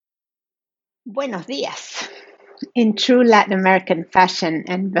Buenos dias. In true Latin American fashion,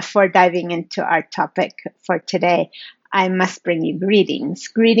 and before diving into our topic for today, I must bring you greetings.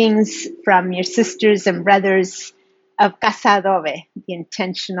 Greetings from your sisters and brothers of Casa Adobe, the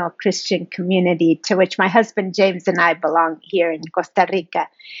intentional Christian community to which my husband James and I belong here in Costa Rica.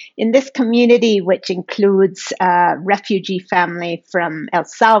 In this community, which includes a refugee family from El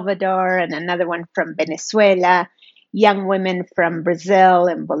Salvador and another one from Venezuela, young women from Brazil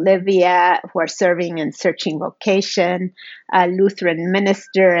and Bolivia who are serving and searching vocation, a Lutheran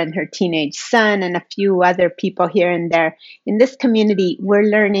minister and her teenage son, and a few other people here and there. In this community, we're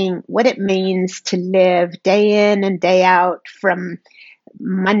learning what it means to live day in and day out, from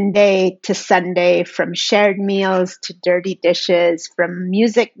Monday to Sunday, from shared meals to dirty dishes, from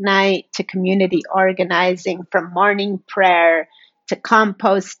music night to community organizing, from morning prayer to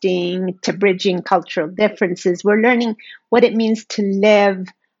composting to bridging cultural differences. We're learning what it means to live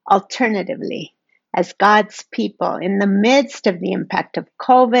alternatively as God's people in the midst of the impact of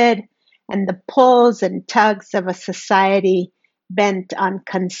COVID and the pulls and tugs of a society bent on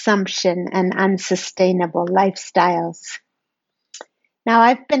consumption and unsustainable lifestyles. Now,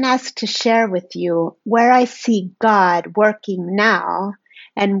 I've been asked to share with you where I see God working now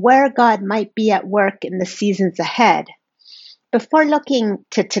and where God might be at work in the seasons ahead. Before looking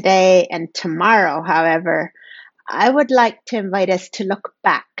to today and tomorrow, however, I would like to invite us to look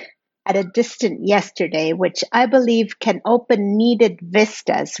back at a distant yesterday, which I believe can open needed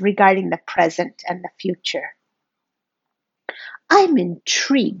vistas regarding the present and the future. I'm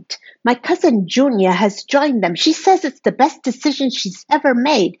intrigued. My cousin Junia has joined them. She says it's the best decision she's ever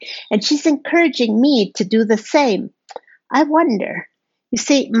made, and she's encouraging me to do the same. I wonder. You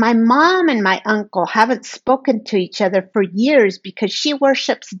see, my mom and my uncle haven't spoken to each other for years because she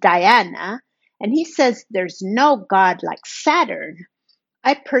worships Diana, and he says there's no god like Saturn.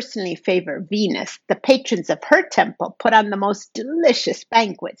 I personally favor Venus. The patrons of her temple put on the most delicious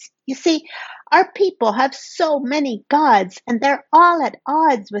banquets. You see, our people have so many gods, and they're all at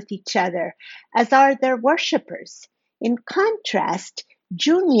odds with each other, as are their worshippers. In contrast,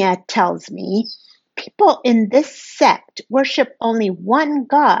 Junia tells me people in this sect worship only one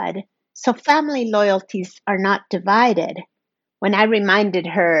god, so family loyalties are not divided. When I reminded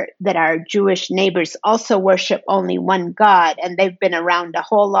her that our Jewish neighbors also worship only one God and they've been around a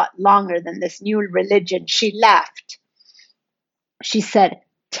whole lot longer than this new religion, she laughed. She said,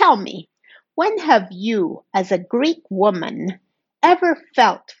 "Tell me, when have you, as a Greek woman, ever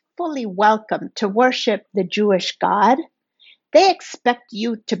felt fully welcome to worship the Jewish God? They expect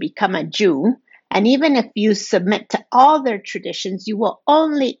you to become a Jew, and even if you submit to all their traditions, you will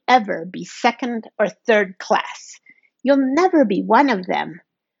only ever be second or third class. You'll never be one of them.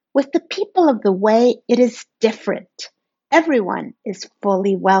 With the people of the way, it is different. Everyone is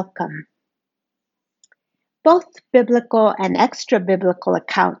fully welcome." Both biblical and extra biblical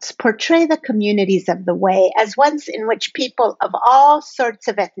accounts portray the communities of the way as ones in which people of all sorts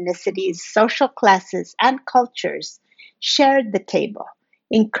of ethnicities, social classes, and cultures shared the table,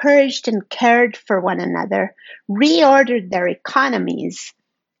 encouraged and cared for one another, reordered their economies,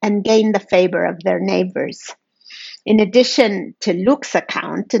 and gained the favor of their neighbors. In addition to Luke's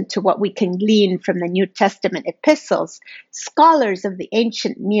account and to what we can glean from the New Testament epistles, scholars of the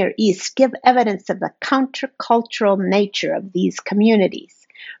ancient Near East give evidence of the countercultural nature of these communities.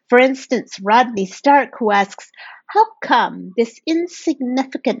 For instance, Rodney Stark, who asks, how come this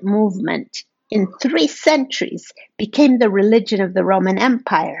insignificant movement in 3 centuries became the religion of the Roman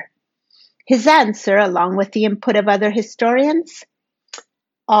Empire? His answer, along with the input of other historians: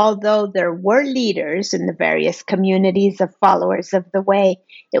 although there were leaders in the various communities of followers of the way,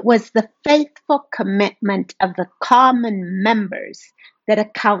 it was the faithful commitment of the common members that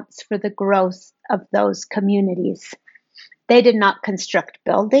accounts for the growth of those communities. They did not construct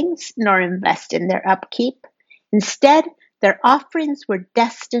buildings nor invest in their upkeep. Instead, their offerings were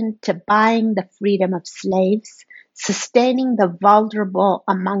destined to buying the freedom of slaves, sustaining the vulnerable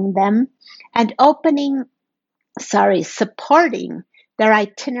among them, and supporting their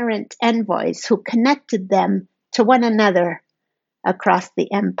itinerant envoys who connected them to one another across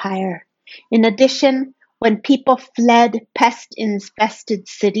the empire. In addition, when people fled pest-infested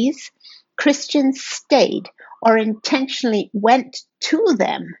cities, Christians stayed or intentionally went to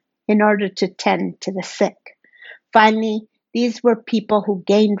them in order to tend to the sick. Finally, these were people who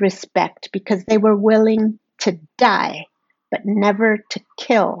gained respect because they were willing to die, but never to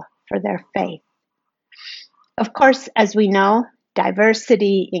kill for their faith. Of course, as we know,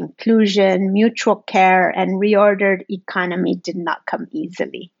 diversity, inclusion, mutual care, and reordered economy did not come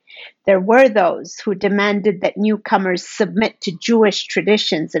easily. There were those who demanded that newcomers submit to Jewish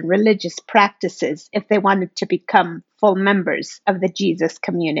traditions and religious practices if they wanted to become full members of the Jesus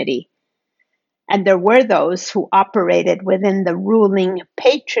community. And there were those who operated within the ruling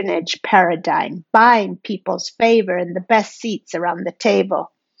patronage paradigm, buying people's favor and the best seats around the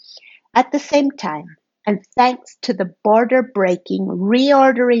table. At the same time, and thanks to the border-breaking,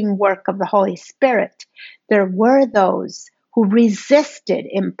 reordering work of the Holy Spirit, there were those who resisted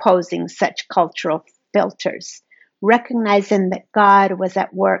imposing such cultural filters, recognizing that God was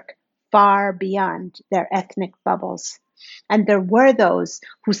at work far beyond their ethnic bubbles. And there were those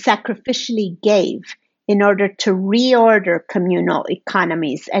who sacrificially gave in order to reorder communal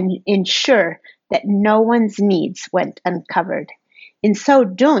economies and ensure that no one's needs went uncovered. In so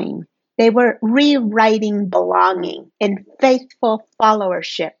doing, they were rewriting belonging in faithful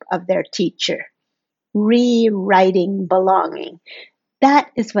followership of their teacher. Rewriting belonging.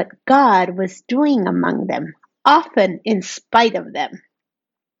 That is what God was doing among them, often in spite of them.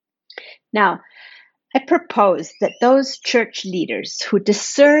 Now, I propose that those church leaders who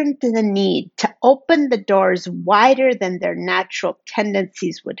discerned the need to open the doors wider than their natural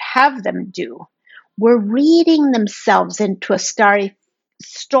tendencies would have them do were reading themselves into a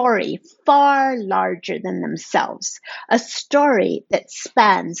story far larger than themselves, a story that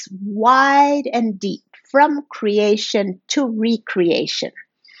spans wide and deep from creation to recreation.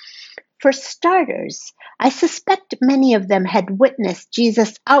 For starters, I suspect many of them had witnessed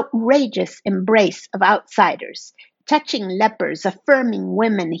Jesus' outrageous embrace of outsiders, touching lepers, affirming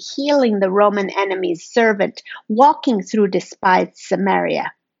women, healing the Roman enemy's servant, walking through despised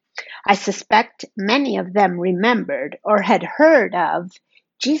Samaria. I suspect many of them remembered or had heard of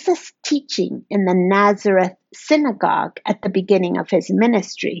Jesus' teaching in the Nazareth synagogue at the beginning of his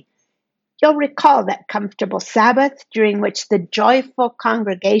ministry. You'll recall that comfortable Sabbath during which the joyful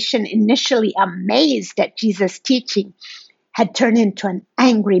congregation, initially amazed at Jesus' teaching, had turned into an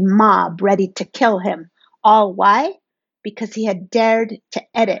angry mob ready to kill him. All why? Because he had dared to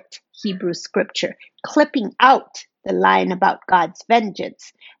edit Hebrew scripture, clipping out the line about God's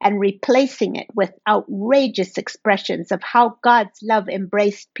vengeance and replacing it with outrageous expressions of how God's love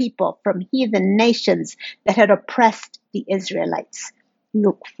embraced people from heathen nations that had oppressed the Israelites.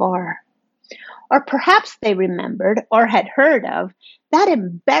 Luke 4. Or perhaps they remembered or had heard of that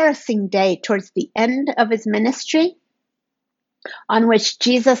embarrassing day towards the end of his ministry on which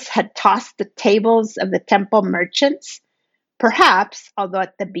Jesus had tossed the tables of the temple merchants. Perhaps, although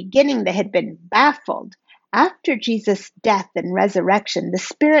at the beginning they had been baffled, after Jesus' death and resurrection, the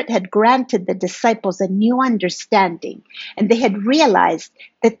Spirit had granted the disciples a new understanding, and they had realized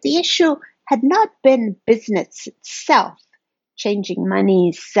that the issue had not been business itself, changing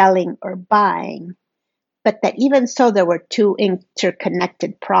money, selling, or buying, but that even so there were two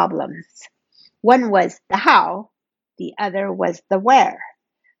interconnected problems. One was the how, the other was the where.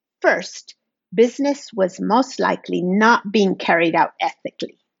 First, business was most likely not being carried out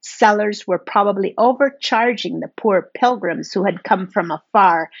ethically. Sellers were probably overcharging the poor pilgrims who had come from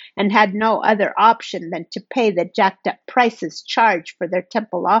afar and had no other option than to pay the jacked up prices charged for their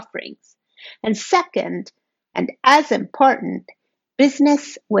temple offerings. And second, and as important,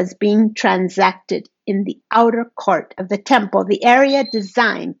 business was being transacted in the outer court of the temple, the area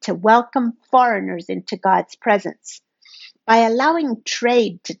designed to welcome foreigners into God's presence. By allowing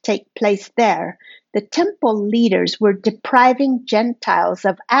trade to take place there, the temple leaders were depriving Gentiles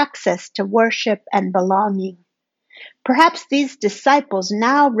of access to worship and belonging. Perhaps these disciples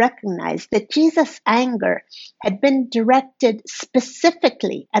now recognized that Jesus' anger had been directed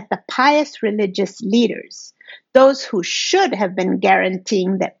specifically at the pious religious leaders, those who should have been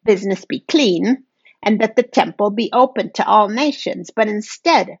guaranteeing that business be clean and that the temple be open to all nations, but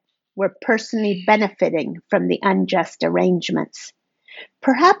instead were personally benefiting from the unjust arrangements.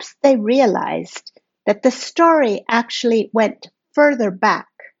 Perhaps they realized that the story actually went further back.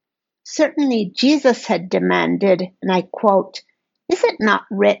 Certainly, Jesus had demanded, and I quote, "Is it not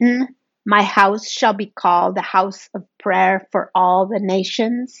written, 'My house shall be called a house of prayer for all the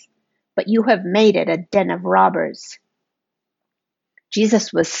nations'? But you have made it a den of robbers."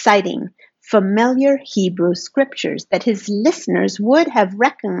 Jesus was citing familiar Hebrew scriptures that his listeners would have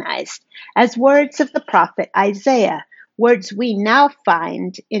recognized as words of the prophet Isaiah, words we now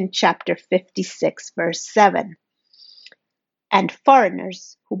find in chapter 56, verse 7. "And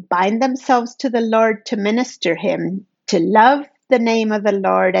foreigners who bind themselves to the Lord to minister him, to love the name of the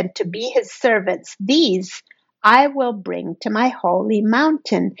Lord and to be his servants, these I will bring to my holy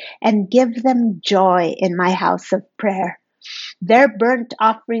mountain and give them joy in my house of prayer. Their burnt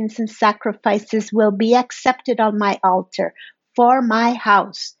offerings and sacrifices will be accepted on my altar, for my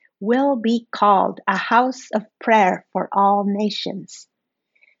house will be called a house of prayer for all nations.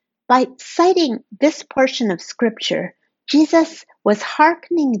 By citing this portion of Scripture, Jesus was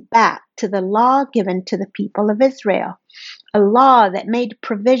hearkening back to the law given to the people of Israel, a law that made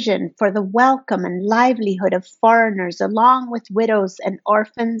provision for the welcome and livelihood of foreigners, along with widows and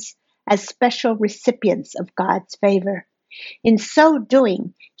orphans, as special recipients of God's favor. In so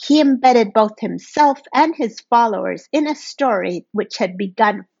doing, he embedded both himself and his followers in a story which had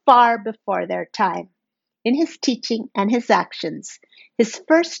begun far before their time. In his teaching and his actions, his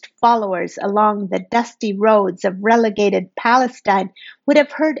first followers along the dusty roads of relegated Palestine would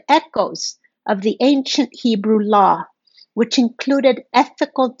have heard echoes of the ancient Hebrew law, which included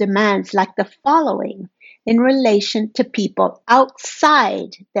ethical demands like the following in relation to people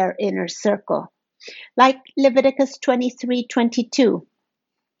outside their inner circle, like Leviticus 23:22.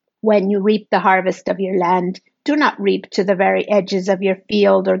 When you reap the harvest of your land, do not reap to the very edges of your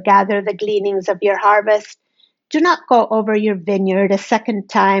field or gather the gleanings of your harvest. Do not go over your vineyard a second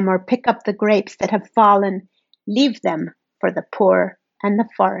time or pick up the grapes that have fallen. Leave them for the poor and the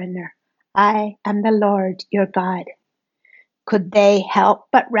foreigner. I am the Lord your God. Could they help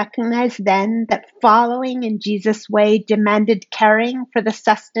but recognize then that following in Jesus' way demanded caring for the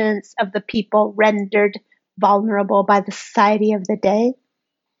sustenance of the people rendered vulnerable by the society of the day?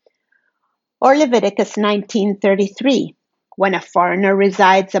 Or Leviticus 19:33, when a foreigner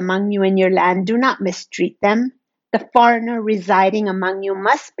resides among you in your land, do not mistreat them. The foreigner residing among you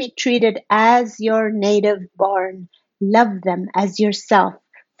must be treated as your native born. Love them as yourself,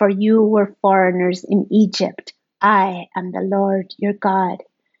 for you were foreigners in Egypt. I am the Lord your God.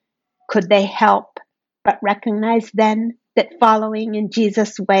 Could they help but recognize then that following in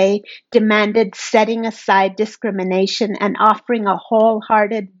Jesus' way demanded setting aside discrimination and offering a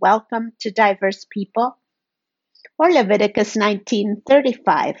wholehearted welcome to diverse people? Or Leviticus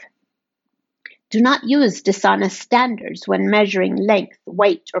 19:35. Do not use dishonest standards when measuring length,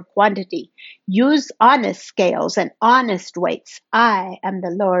 weight, or quantity. Use honest scales and honest weights. I am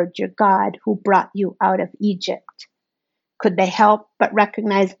the Lord your God who brought you out of Egypt. Could they help but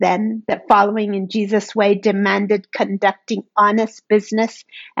recognize then that following in Jesus' way demanded conducting honest business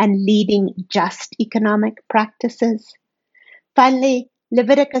and leading just economic practices? Finally,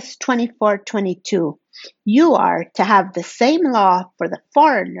 Leviticus 24:22. You are to have the same law for the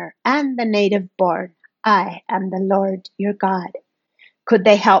foreigner and the native born. I am the Lord your God. Could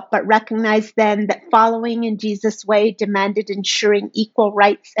they help but recognize then that following in Jesus' way demanded ensuring equal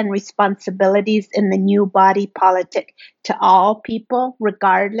rights and responsibilities in the new body politic to all people,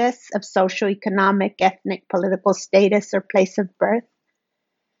 regardless of socioeconomic, ethnic, political status, or place of birth?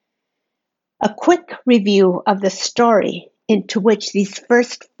 A quick review of the story into which these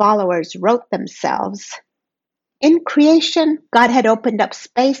first followers wrote themselves. In creation, God had opened up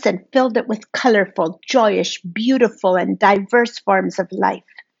space and filled it with colorful, joyous, beautiful, and diverse forms of life.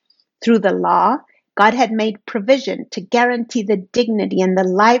 Through the law, God had made provision to guarantee the dignity and the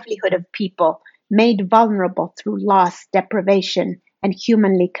livelihood of people made vulnerable through loss, deprivation, and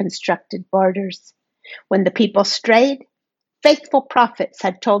humanly constructed borders. When the people strayed, faithful prophets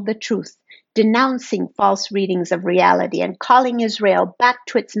had told the truth, denouncing false readings of reality and calling Israel back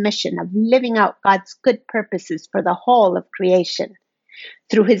to its mission of living out God's good purposes for the whole of creation.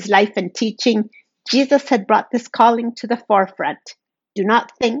 Through his life and teaching, Jesus had brought this calling to the forefront. Do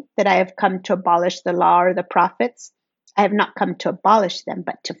not think that I have come to abolish the law or the prophets. I have not come to abolish them,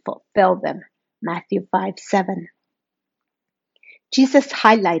 but to fulfill them. Matthew 5:7. Jesus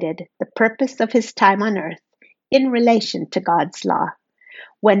highlighted the purpose of his time on earth in relation to God's law.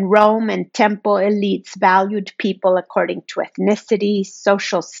 When Rome and temple elites valued people according to ethnicity,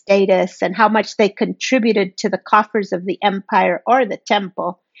 social status, and how much they contributed to the coffers of the empire or the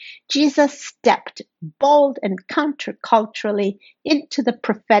temple, Jesus stepped bold and counterculturally into the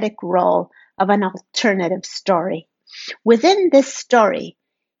prophetic role of an alternative story. Within this story,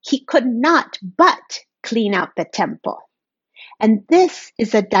 he could not but clean out the temple. And this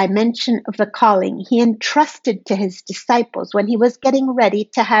is a dimension of the calling he entrusted to his disciples when he was getting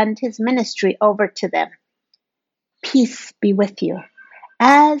ready to hand his ministry over to them. Peace be with you.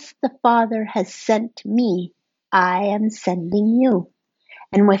 As the Father has sent me, I am sending you.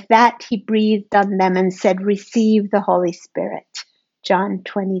 And with that, he breathed on them and said, receive the Holy Spirit. John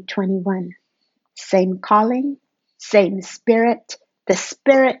 20:21. Same calling, same Spirit, the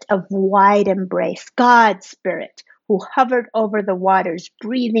Spirit of wide embrace, God's Spirit, who hovered over the waters,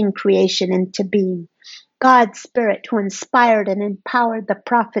 breathing creation into being. God's Spirit, who inspired and empowered the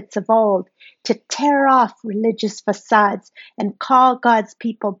prophets of old to tear off religious facades and call God's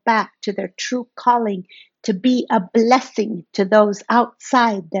people back to their true calling to be a blessing to those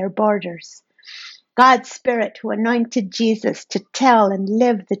outside their borders. God's Spirit who anointed Jesus to tell and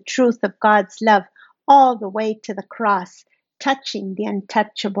live the truth of God's love all the way to the cross, touching the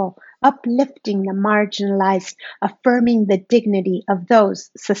untouchable, uplifting the marginalized, affirming the dignity of those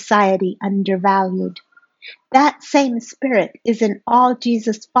society undervalued. That same Spirit is in all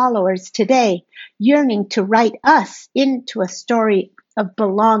Jesus followers today, yearning to write us into a story of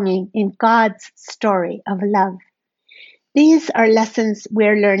belonging in God's story of love. These are lessons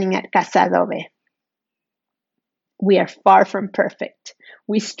we're learning at Casa Adobe. We are far from perfect.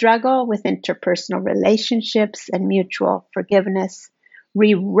 We struggle with interpersonal relationships and mutual forgiveness.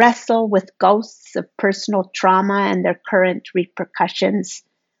 We wrestle with ghosts of personal trauma and their current repercussions.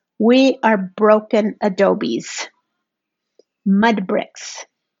 We are broken adobes, mud bricks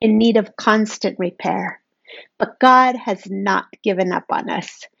in need of constant repair. But God has not given up on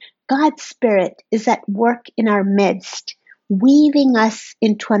us. God's Spirit is at work in our midst, weaving us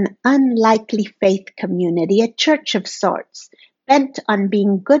into an unlikely faith community, a church of sorts, bent on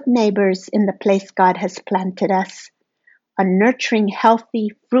being good neighbors in the place God has planted us, on nurturing healthy,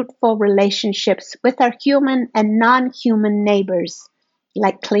 fruitful relationships with our human and non-human neighbors,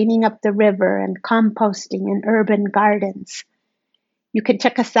 like cleaning up the river and composting in urban gardens. You can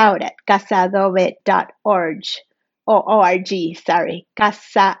check us out at casaadobe.org,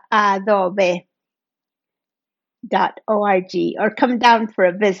 casaadobe.org, or come down for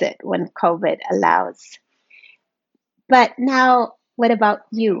a visit when COVID allows. But now, what about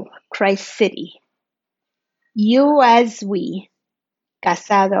you, Christ City? You as we,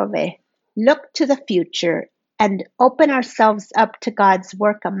 Casa Adobe, look to the future and open ourselves up to God's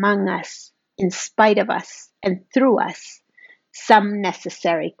work among us, in spite of us, and through us, some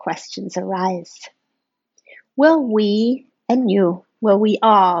necessary questions arise. Will we and you, will we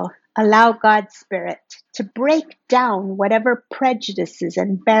all allow God's Spirit to break down whatever prejudices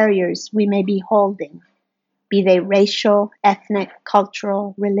and barriers we may be holding, be they racial, ethnic,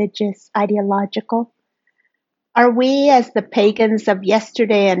 cultural, religious, ideological? Are we, as the pagans of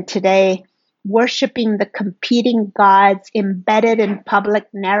yesterday and today, worshiping the competing gods embedded in public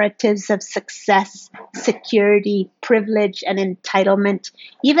narratives of success, security, privilege, and entitlement,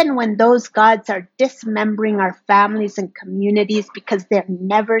 even when those gods are dismembering our families and communities because they're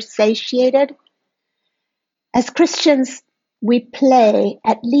never satiated? As Christians, we pay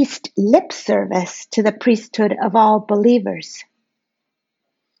at least lip service to the priesthood of all believers.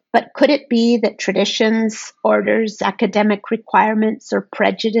 But could it be that traditions, orders, academic requirements, or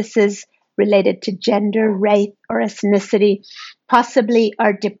prejudices related to gender, race, or ethnicity possibly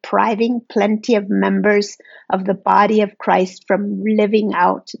are depriving plenty of members of the body of Christ from living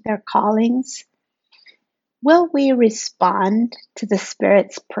out their callings? Will we respond to the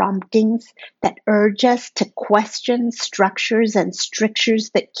Spirit's promptings that urge us to question structures and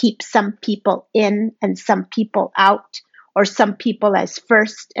strictures that keep some people in and some people out, or some people as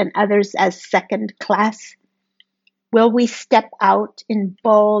first and others as second class? Will we step out in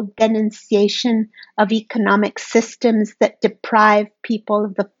bold denunciation of economic systems that deprive people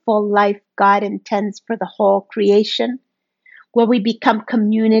of the full life God intends for the whole creation? Will we become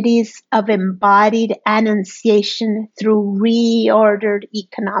communities of embodied annunciation through reordered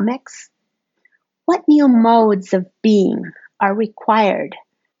economics? What new modes of being are required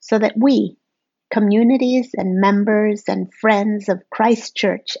so that we, communities and members and friends of Christ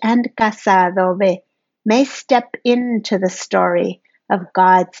Church and Casa Adobe, may step into the story of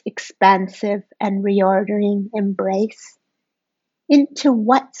God's expansive and reordering embrace? Into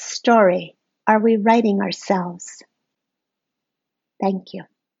what story are we writing ourselves? Thank you.